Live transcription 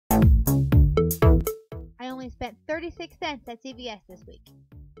spent 36 cents at CVS this week.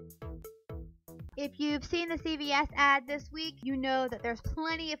 If you've seen the CVS ad this week, you know that there's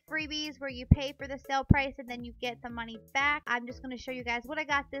plenty of freebies where you pay for the sale price and then you get some money back. I'm just going to show you guys what I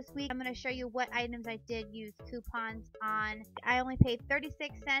got this week. I'm going to show you what items I did use coupons on. I only paid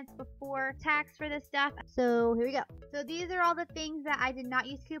 36 cents before tax for this stuff. So here we go. So these are all the things that I did not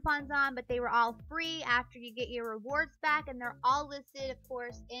use coupons on, but they were all free after you get your rewards back, and they're all listed, of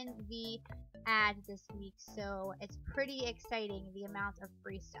course, in the ad this week. So it's pretty exciting, the amount of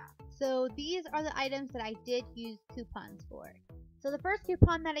free stuff. So these are the items that I did use coupons for. So the first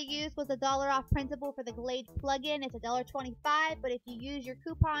coupon that I used was a $1 off printable for the Glade plug-in. It's $1.25, but if you use your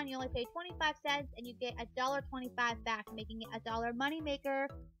coupon, you only pay 25 cents and you get $1.25 back, making it a $1 moneymaker.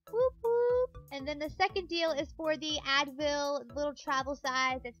 Whoop whoop. And then the second deal is for the Advil little travel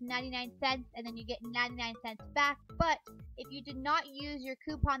size. It's 99 cents, and then you get 99 cents back. But if you did not use your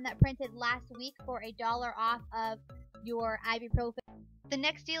coupon that printed last week for $1 off of your ibuprofen. The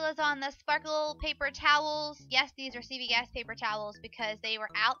next deal is on the Sparkle paper towels. Yes, these are CVS paper towels because they were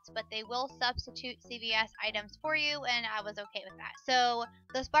out, but they will substitute CVS items for you, and I was okay with that. So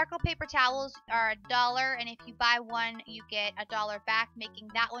the Sparkle paper towels are $1, and if you buy one, you get $1 back, making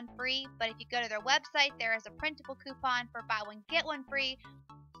that one free. But if you go to their website, there is a printable coupon for buy one, get one free.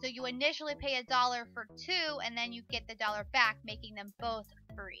 So you initially pay $1 for two, and then you get the $1 back, making them both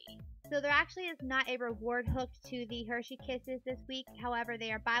free. So there actually is not a reward hooked to the Hershey Kisses this week. However,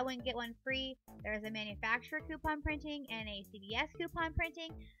 they are buy one, get one free. There is a manufacturer coupon printing and a CVS coupon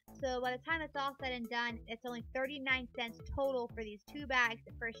printing. So by the time it's all said and done, it's only 39 cents total for these 2 bags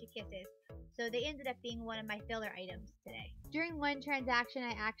of Hershey Kisses. So they ended up being one of my filler items today. During one transaction,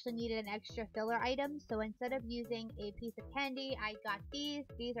 I actually needed an extra filler item. So instead of using a piece of candy, I got these.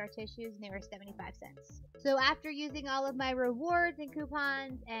 These are tissues, and they were 75 cents. So after using all of my rewards and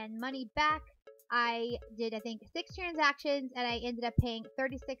coupons and money back, I did, I think, 6 transactions, and I ended up paying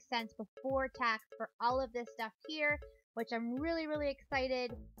 36 cents before tax for all of this stuff here, which I'm really, really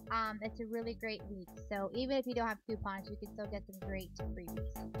excited. It's a really great week. So even if you don't have coupons, you can still get some great freebies.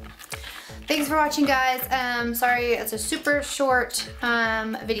 Thanks for watching, guys. Sorry it's a super short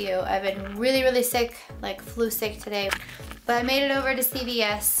video. I've been really, really sick, like flu sick today. But I made it over to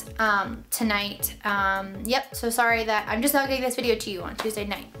CVS tonight. Yep, so sorry that I'm just not getting this video to you on Tuesday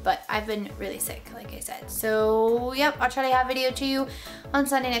night, but I've been really sick, like I said. So, yep, I'll try to have a video to you on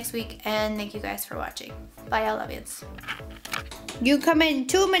Sunday next week, and thank you guys for watching. Bye, I love yous. You come in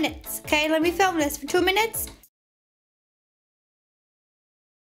 2 minutes, okay? Let me film this for 2 minutes.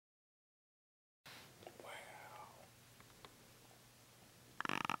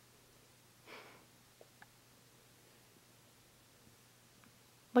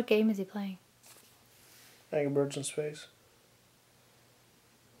 What game is he playing? Angry Birds in Space.